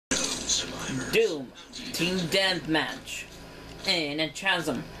Doom, Team Deathmatch, and a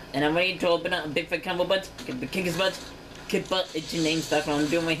CHASM. And I'm ready to open up a big fat combo butt, kick his butt, kick butt, it's your name stuff, what I'm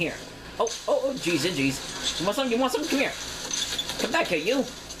doing right here. Oh, jeez, jeez. You want some? You want some? Come here. Come back here, you.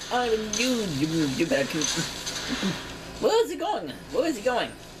 You better come. Where is he going? Where is he going?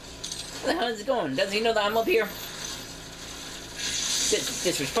 Where the hell is he going? Does he know that I'm up here?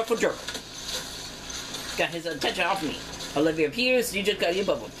 Disrespectful jerk. Got his attention off me. Olivia Pierce, you just got your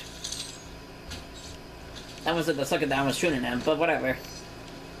bubbled. That wasn't the sucker that I was shooting at, but whatever.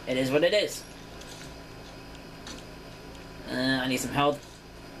 It is what it is. I need some health.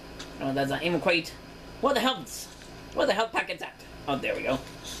 No, that's not even quite. Where the health packet's at? Oh, there we go.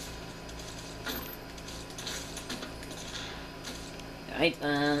 Alright,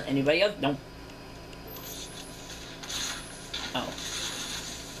 anybody else? No.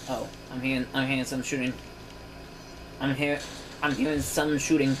 Oh, I'm hearing some shooting. I'm hearing some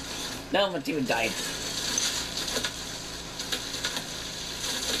shooting. No, my team died.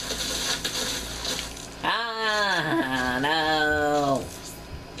 Ah, no.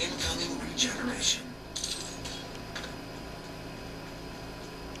 Incoming regeneration.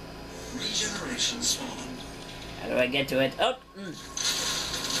 Regeneration spawned. How do I get to it? Oh.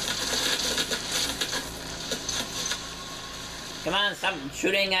 Come on, stop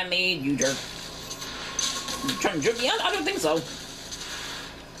shooting at me, you jerk. You trying to jerk me out? I don't think so.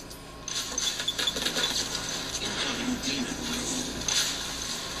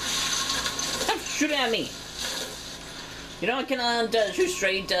 Stop shooting at me. You know I cannot shoot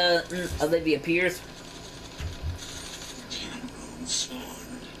straight Olivia Pierce.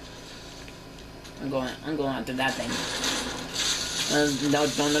 I'm going after that thing. No,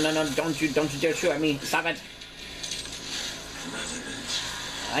 don't you dare shoot at me. Stop it.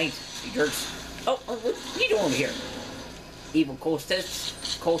 Alright, you jerks. Oh, what are you doing over here? Evil Costis.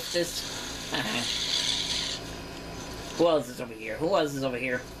 Who else is over here? Who else is over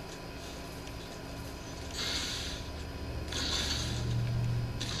here?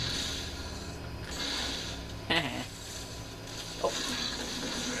 Oh.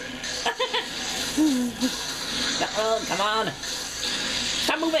 Oh, come on.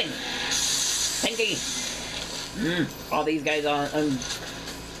 Stop moving. Pinky. All these guys are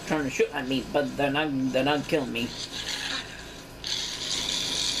trying to shoot at me, but they're not killing me.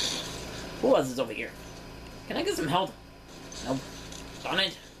 Who else is over here? Can I get some help? Nope. Darn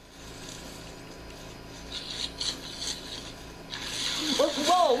it.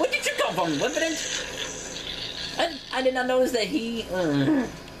 Whoa, where did you come from, Whippet? I did not notice that he...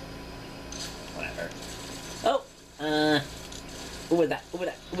 Whatever. Oh, who was that? Who was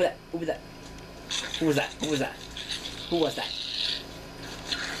that? Who was that? Who was that? Who was that? Who was that? Who was that?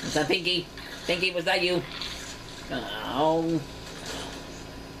 Was that Pinky? Pinky, was that you? Oh.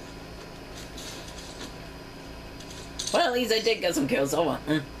 Well, at least I did get some kills. Oh,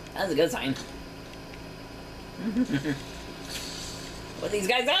 that's a good sign. What are these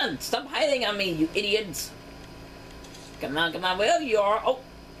guys on? Stop hiding on me, you idiots! Come on, wherever you are. Oh.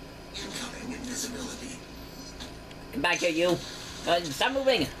 Incoming invisibility. Come back here, you. Stop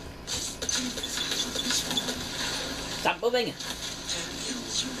moving. Stop moving. 10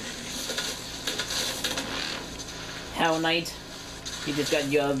 kills remaining. Hell Knight. You just got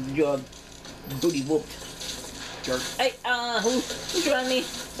your booty whooped. Jerk. Hey, who's shooting at me?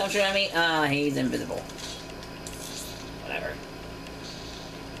 Stop shooting at me. He's invisible. Whatever.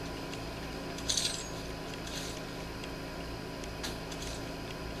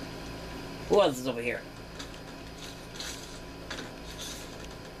 Who else is over here?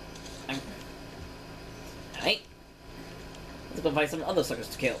 Alright. Let's go find some other suckers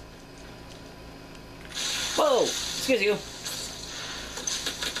to kill. Whoa! Excuse you.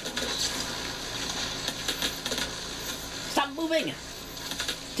 Stop moving!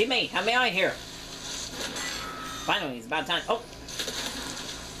 Teammate, how may I here? Finally, it's about time. Oh!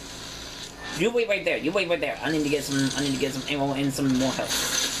 You wait right there. You wait right there. I need to get some ammo and some more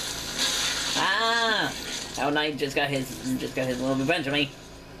health. Ah! Hell Knight just got his little revenge on me.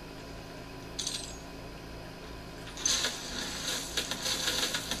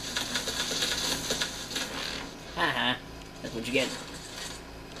 Haha. That's what you get.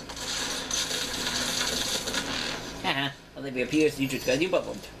 Haha. Olivia Pierce, you just got you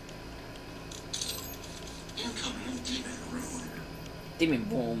bubbled. Incoming demon rune. Demon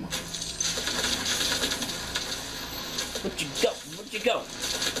boom. Where'd you go? Where'd you go?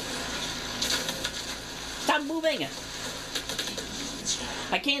 Stop moving!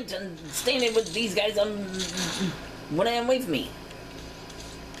 I can't stand it with these guys running away from me.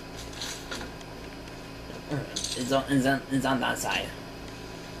 It's on that side.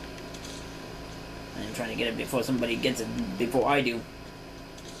 I'm trying to get it before somebody gets it, before I do.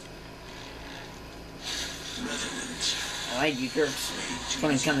 Alright, you jerks.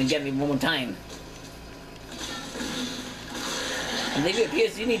 Try and come and get me one more time. And if it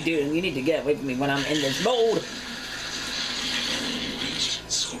appears you need to get away from me when I'm in this mode.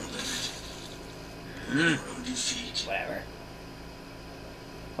 Whatever.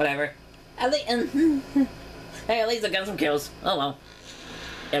 Whatever. At least, hey, at least I got some kills. Oh well.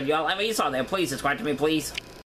 If y'all ever you saw that, please subscribe to me, please.